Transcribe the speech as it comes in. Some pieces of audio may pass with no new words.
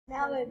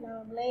have it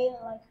play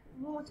like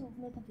we want to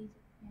make a video.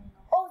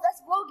 Oh,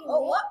 that's broken.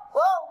 Oh, what?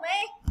 Whoa,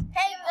 man.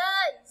 Hey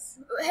guys.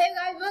 Hey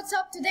guys, what's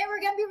up? Today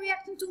we're gonna be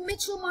reacting to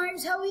Micheal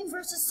Myers Halloween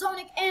vs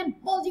Sonic and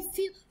Baldi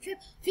Field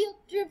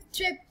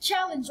Trip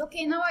Challenge.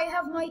 Okay, now I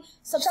have my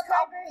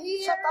subscriber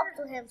here. Shut up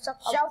to him.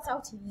 Shout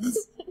out to him.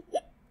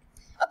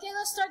 Okay,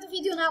 let's start the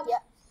video now. Yeah.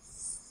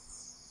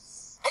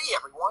 Hey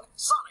everyone,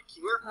 Sonic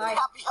here, Hi. and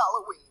happy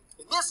Halloween.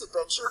 In this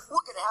adventure,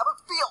 we're gonna have a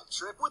field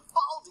trip with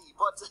Baldi,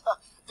 but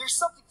there's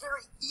something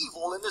very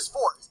evil in this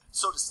forest.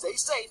 So to stay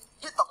safe,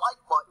 hit the like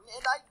button,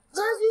 and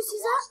you see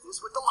that? watch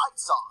this with the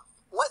lights on.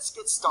 Let's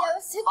get started. Yeah,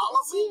 let's hit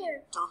Follow it's me. here.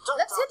 Dun, dun,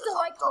 Let's dun, hit the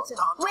dun, like dun, button.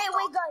 dun, dun,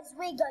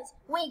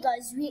 Wait,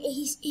 guys.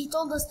 He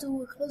told us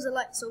to close the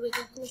light, so we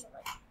can close the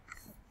light.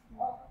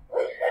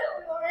 We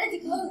already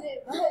closed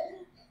it.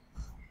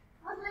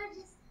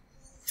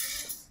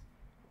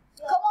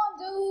 Come on,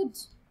 dude.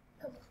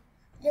 Come on,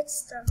 let's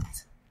start.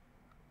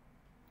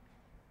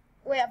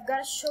 Wait, I've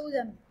gotta show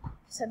them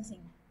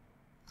something.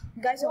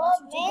 Guys, I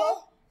want you to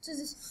go to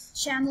this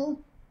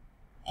channel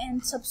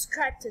and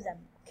subscribe to them,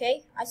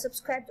 okay? I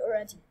subscribed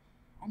already.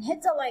 And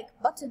hit the like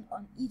button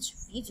on each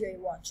video you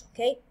watch,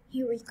 okay?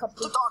 Here we come.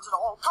 Come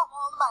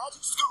on,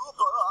 magic school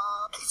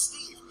bus. Hey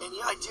Steve,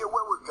 any idea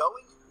where we're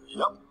going?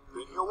 Yep,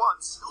 been here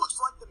once. It looks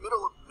like the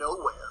middle of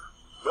nowhere.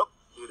 Yep,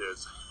 it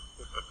is.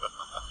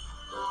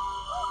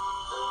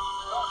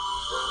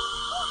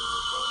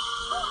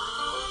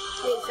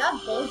 Wait, is that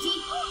Baldi?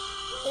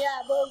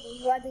 Yeah,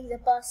 Baldi riding the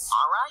bus.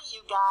 Alright,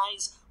 you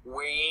guys,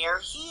 we're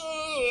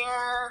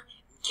here.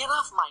 Get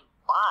off my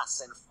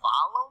bus and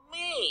follow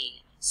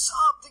me.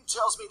 Something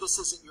tells me this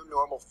isn't your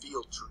normal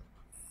field trip.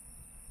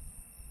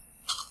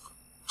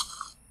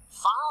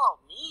 Follow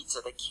me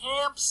to the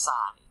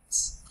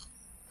campsites.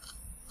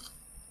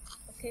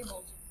 Okay,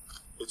 Baldi.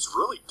 It's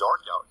really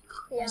dark out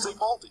here. Yeah. Say,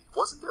 Baldi,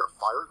 wasn't there a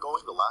fire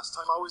going the last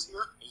time I was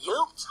here?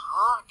 You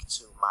talk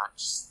too much,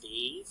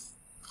 Steve.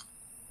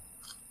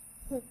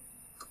 Wait,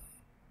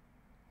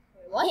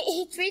 what?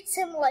 He treats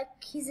him like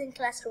he's in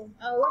classroom.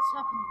 Oh, what's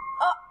happening?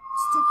 Oh,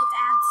 stupid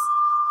ads.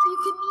 Are you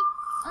kidding me?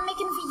 I'm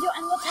making a video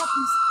and what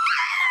happens?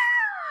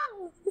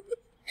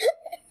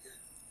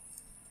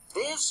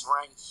 This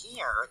right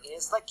here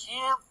is the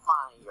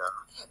campfire.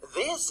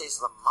 This is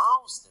the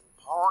most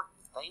important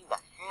thing to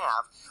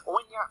have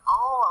when you're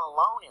all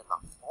alone in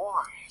the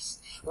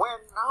forest, where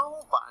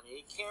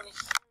nobody can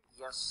hear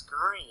you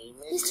scream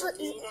if you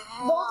need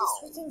help. Baldi's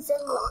treating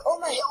him like, oh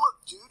my. Hey, look,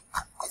 dude. I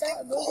That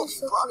think Baldi's Baldi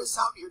so brought cool. us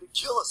out here to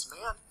kill us,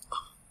 man.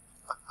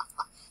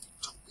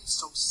 Don't be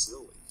so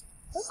silly.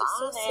 This is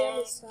so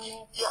silly, Sonic.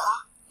 Sonic.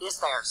 Yeah? Is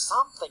there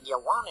something you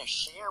want to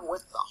share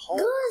with the whole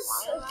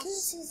Guys, I class? can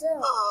see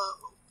that.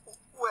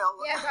 Well,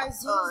 Yeah,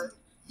 guys,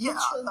 yeah,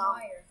 Micheal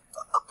Myers.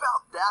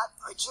 about that,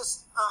 I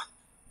just,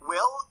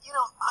 well, you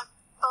know,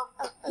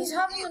 He's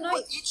having a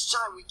night. each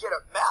time we get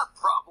a math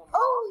problem,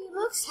 Oh, he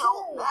looks get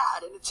all good.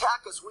 mad and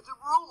attack us with a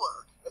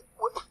ruler.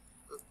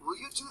 Will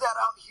you do that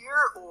out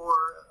here, or,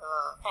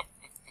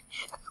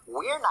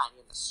 We're not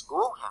in the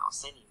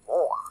schoolhouse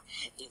anymore.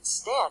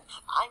 Instead,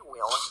 I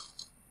will...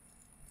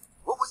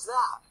 What was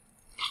that?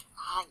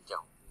 I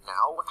don't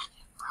know.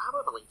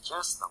 Probably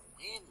just the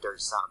wind or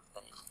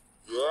something.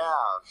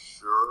 Yeah,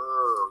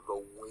 sure,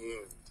 the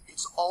wind.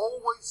 It's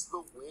always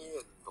the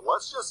wind.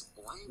 Let's just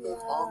blame it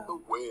on the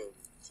wind.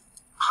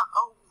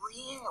 Oh,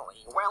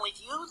 really? Well,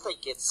 if you think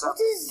it's What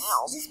something is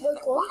else, this boy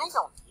then called? why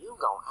don't you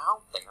go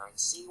out there and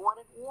see what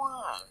it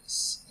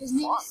was? His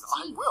name Fine, is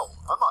I Steve. will.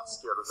 I'm not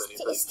scared of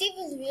anything. Steve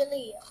is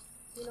really,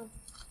 you know.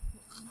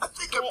 I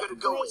think I'm gonna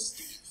go with Great.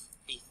 Steve.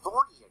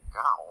 Before you go,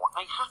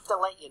 I have to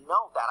let you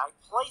know that I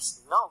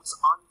placed notes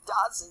on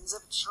dozens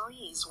of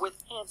trees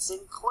with hints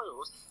and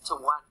clues to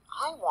what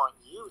I want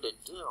you to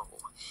do.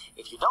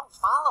 If you don't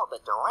follow the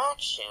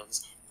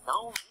directions,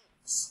 no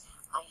hints.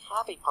 I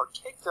have a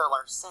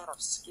particular set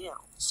of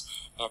skills,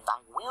 and I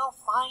will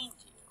find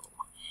you,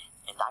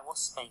 and I will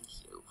spank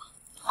you.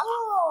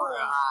 Oh!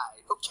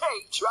 Right.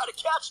 Okay, try to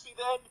catch me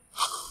then.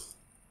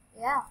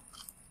 Yeah.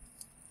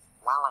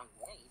 While I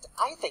wait,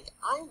 I think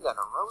I'm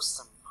gonna roast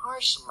some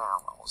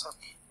marshmallows.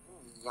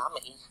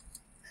 Yummy.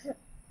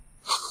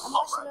 I'm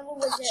watching Alright,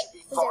 with that should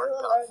be the far ruler,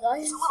 enough.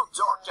 guys. It's a little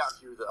dark out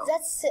here, though.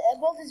 That's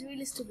Baldi's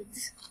really stupid.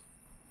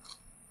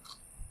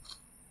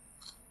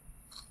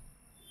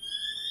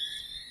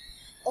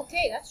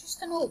 Okay, that's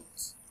just a note.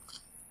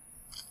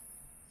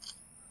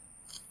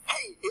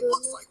 Hey, it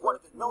looks like one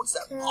of the notes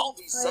that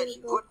Baldi said he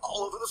put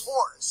all over the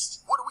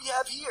forest. What do we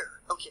have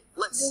here? Okay,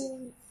 let's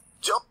see.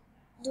 Jump.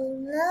 Do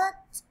not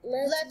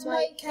let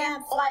my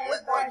campfire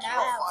Let my burn out.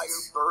 campfire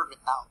burn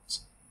out.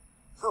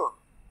 Huh.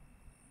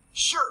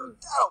 Sure,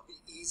 that'll be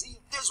easy.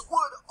 There's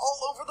wood all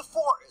over the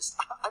forest.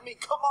 I mean,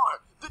 come on.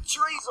 The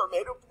trees are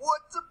made of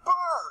wood to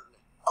burn.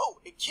 Oh,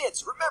 and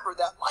kids, remember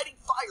that lighting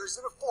fires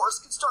in a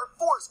forest can start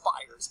forest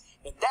fires,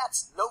 and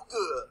that's no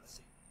good.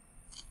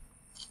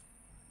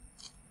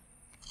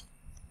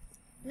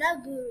 No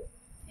good.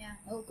 Yeah,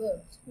 no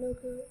good. No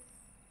good.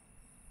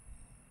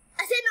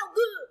 I said no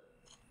good.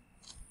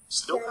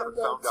 Still Yeah, haven't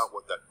that's- found out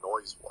what that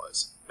noise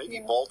was. Maybe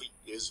Baldi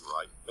is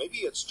right. Maybe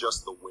it's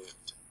just the wind.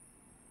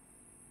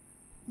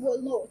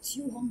 Well, no, it's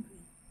you hungry.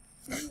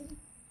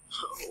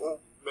 Oh,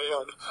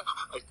 man.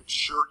 I could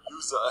sure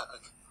use a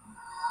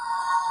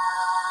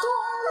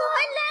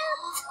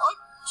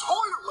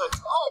toilet!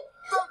 Oh,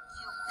 thank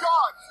you,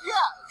 God,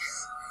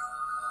 yes!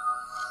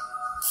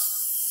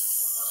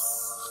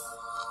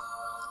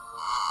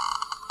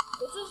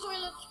 Go to the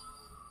toilet.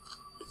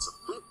 It's a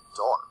bit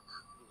dark.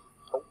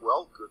 Oh,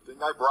 well, good thing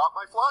I brought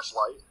my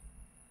flashlight.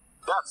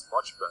 That's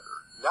much better.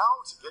 Now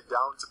to get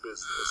down to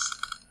business.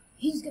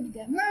 He's gonna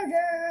get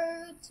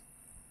murdered.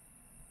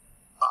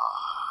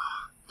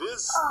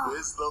 This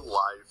is the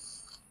life.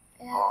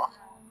 Yeah.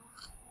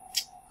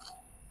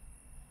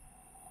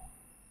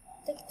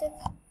 Tick, tick.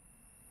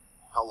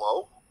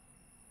 Hello?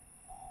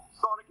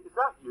 Sonic, is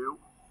that you?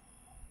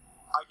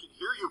 I can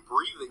hear you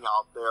breathing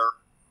out there.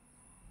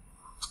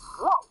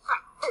 Whoa!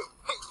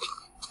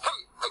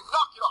 Hey,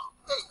 knock it off!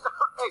 Hey,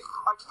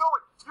 I know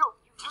it.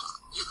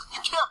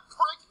 You can't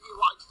prank me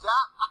like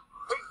that.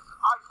 Hey,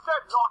 I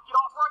said knock it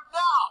off right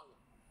now.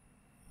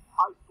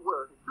 I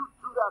swear, if you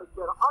do that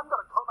again, I'm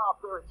gonna come out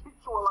there and teach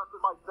you a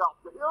lesson myself.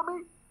 You hear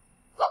me?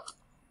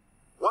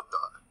 What the?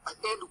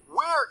 And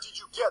where did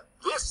you get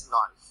this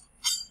knife?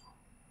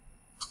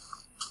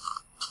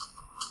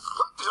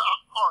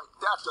 Alright,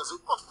 that does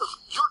it.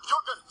 You're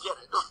gonna get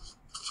it.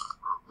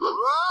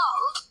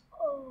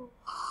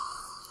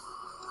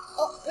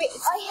 Oh, wait,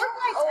 it's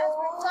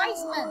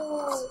advertisement.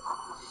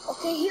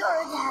 Okay, he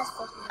already has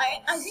something.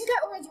 I think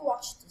I already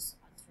watched this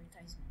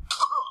advertisement.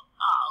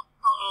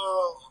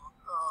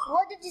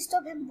 Why did you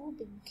stop him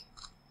pooping?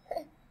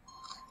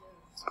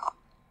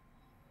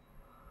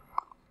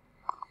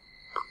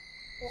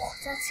 Oh,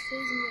 that's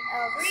crazy me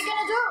out. What are you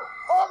gonna do?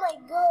 Oh my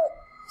god.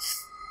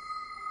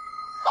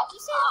 He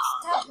said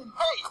stab him.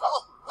 Hey,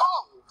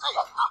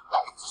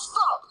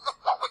 stop!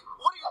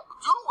 What are you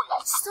doing?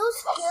 It's so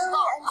scary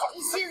and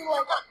you see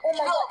like, oh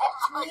my god,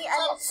 it's me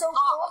and it's so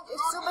cold,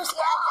 it's super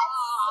scary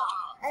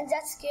and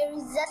that's scary,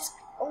 that's,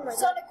 oh my god.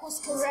 Sonic was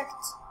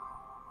correct.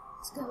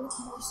 It's gonna look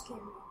more scary.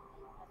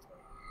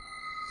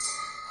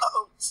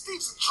 Uh-oh,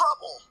 Steve's in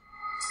trouble.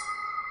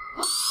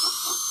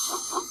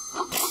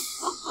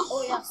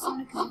 Oh yeah,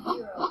 Sonic is a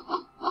hero.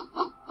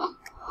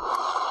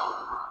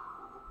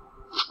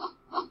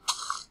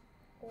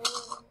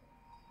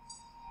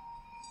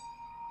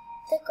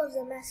 Take off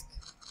the mask.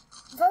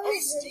 Where Hey,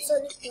 is the Steve,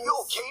 Sonic you place?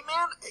 okay,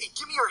 man? Hey,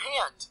 give me your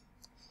hand.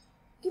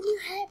 Give me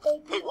your hand,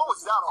 baby. Hey, what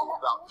was that all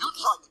about? You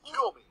tried to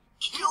kill me.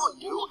 Kill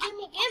you? Give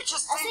me. You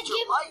just I said saved your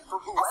give life me. from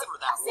whoever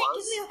that I said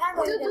give me your hand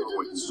right now.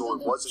 Wait, so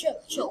it wasn't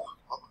Chill.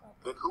 you?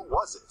 Then who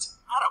was it?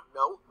 I don't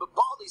know, but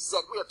Baldi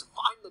said we have to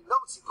find the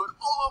notes he put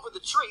all over the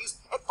trees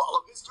and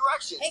follow his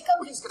directions. Hey,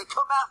 come He's gonna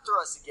come after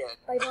us again.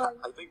 Bye-bye.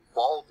 I think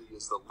Baldi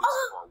is the least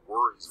of our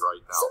worries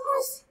right now.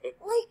 Someone's,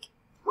 though. like,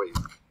 Wait,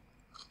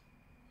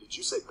 did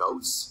you say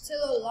notes?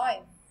 Still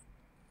alive.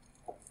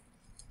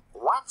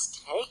 What's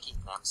taking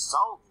them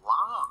so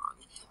long?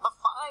 The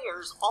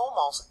fire's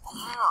almost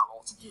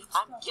out.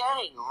 I'm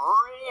getting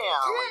really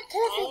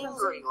Can I say angry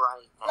something?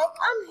 right now. like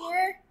I'm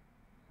here,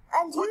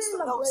 and you're What's in the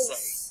my note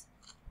place.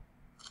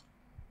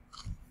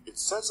 It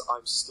says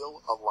I'm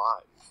still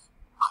alive.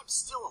 I'm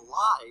still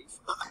alive?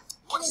 What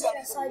Can does you that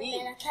get even outside,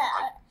 mean? man? I can't.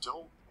 I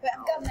don't Wait,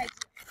 I've got an know. idea.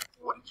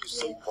 What did you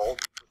say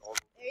Baldi put all over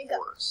There you the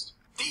go. forest?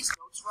 These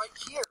notes right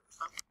here.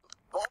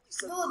 Baldi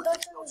said No, there were don't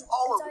these tell notes me.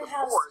 all It's over our the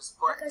house. forest,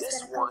 but Hackers this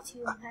gonna come one, to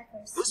you,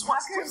 hackers. this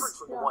one's Hackers? different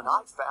from the Yeah. one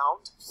I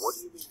found. What do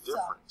you mean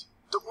different?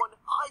 The one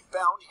I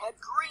found had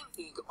green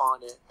ink on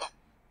it.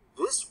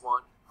 This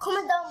one,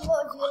 Comment down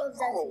below if you love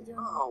that Oh, video.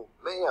 oh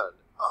man.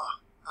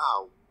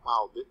 Ow.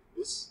 Wow,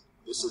 this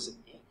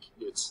isn't ink.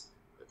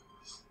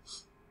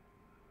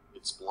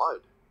 It's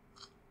blood.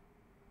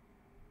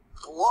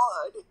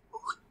 blood?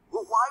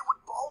 Well, why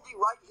would Baldi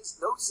write his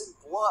notes in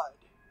blood?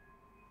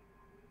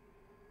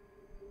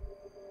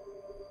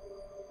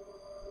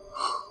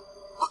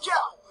 Look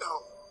out!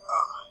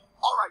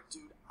 All right,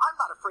 dude. I'm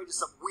not afraid of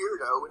some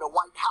weirdo in a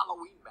white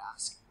Halloween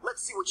mask.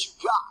 Let's see what you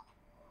got.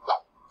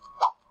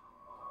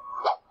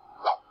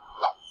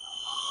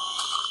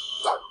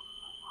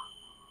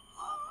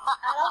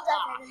 I love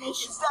that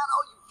animation. Is that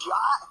all you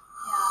got?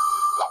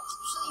 Yeah.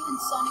 Especially when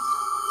Sonic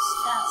is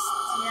fast.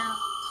 Yeah.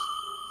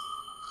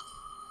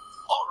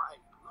 All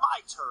right, my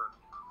turn.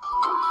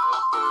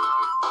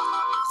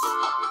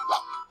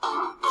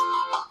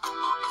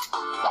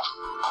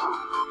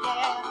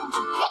 Yeah.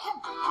 Kick him!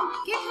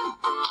 Kick him!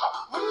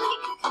 Literally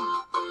kick him!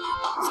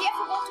 See, I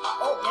forgot to...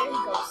 Oh, there he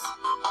goes.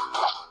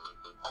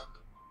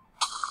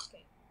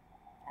 Okay.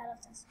 I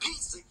love that.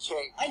 Piece of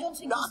cake. I don't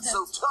think Not he's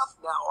so dead. tough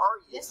now, are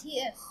you? Yes, he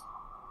is.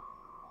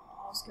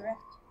 I was correct.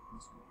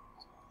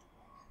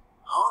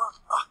 Huh?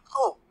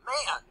 Oh,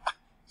 man.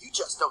 You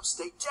just don't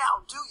stay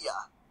down, do ya?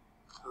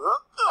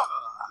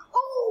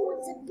 Oh,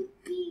 it's a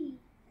big bee.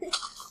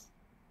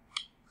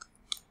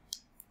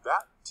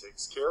 That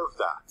takes care of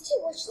that. Did you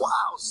watch that?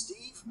 Wow,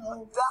 Steve.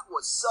 No. That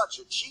was such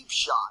a cheap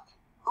shot.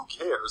 Who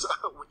cares?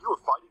 When you were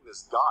fighting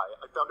this guy,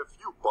 I found a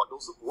few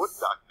bundles of wood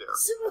back there.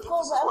 Super And cool,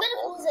 this is but I'm what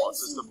gonna all close he the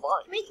wants us AC. to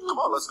find. Make me Come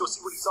on, let's go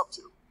see what he's up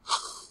to.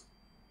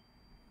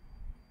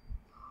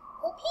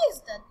 Hope he is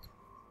dead.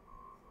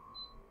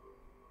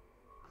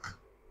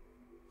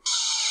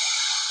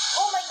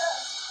 Oh my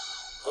god.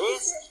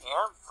 This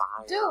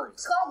campfire Dude,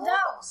 is calm down.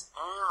 almost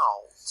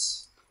out.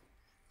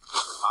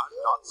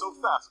 Not so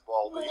fast,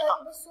 Oh my Baldi.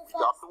 god, it was so We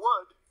got fast. the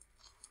wood.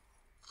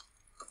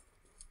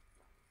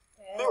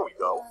 There we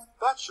go.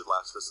 That should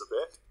last us a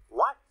bit.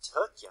 What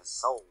took you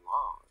so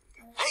long?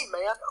 Hey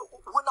man,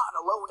 we're not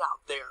alone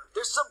out there.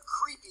 There's some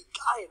creepy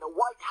guy in a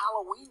white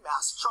Halloween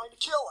mask trying to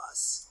kill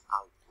us.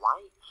 A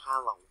white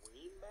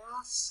Halloween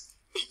mask?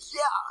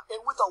 Yeah,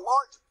 and with a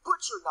large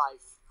butcher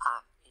knife.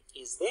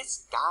 Is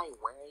this guy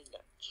wearing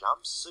a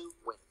jumpsuit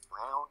with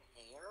brown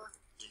hair?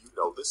 Do you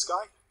know this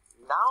guy?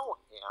 Know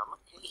him?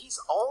 He's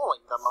only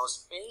the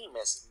most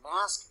famous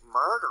masked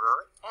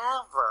murderer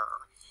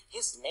ever.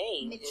 His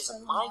name is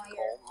Micheal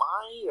Michael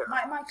Myers.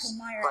 Michael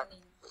Myers, But I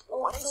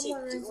mean. what is he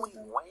someone raised doing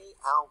him. way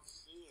out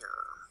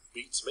here?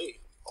 Beats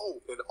me.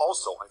 Oh, and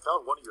also, I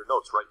found one of your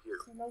notes right here.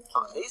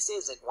 This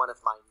isn't one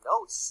of my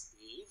notes,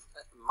 Steve.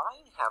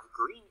 Mine have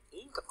green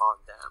ink on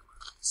them.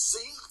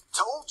 See?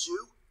 Told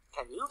you.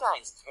 Can you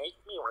guys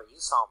take me where you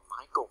saw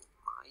Michael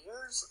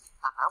Myers?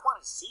 I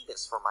want to see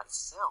this for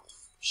myself.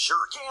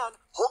 Sure can.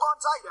 Hold on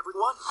tight,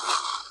 everyone.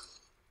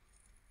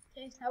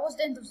 Okay, that was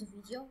the end of the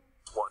video.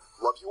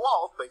 Love you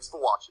all. Thanks for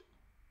watching.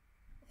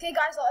 Okay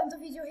guys, I'll end the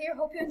video here.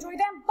 Hope you enjoyed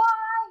them.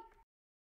 Bye!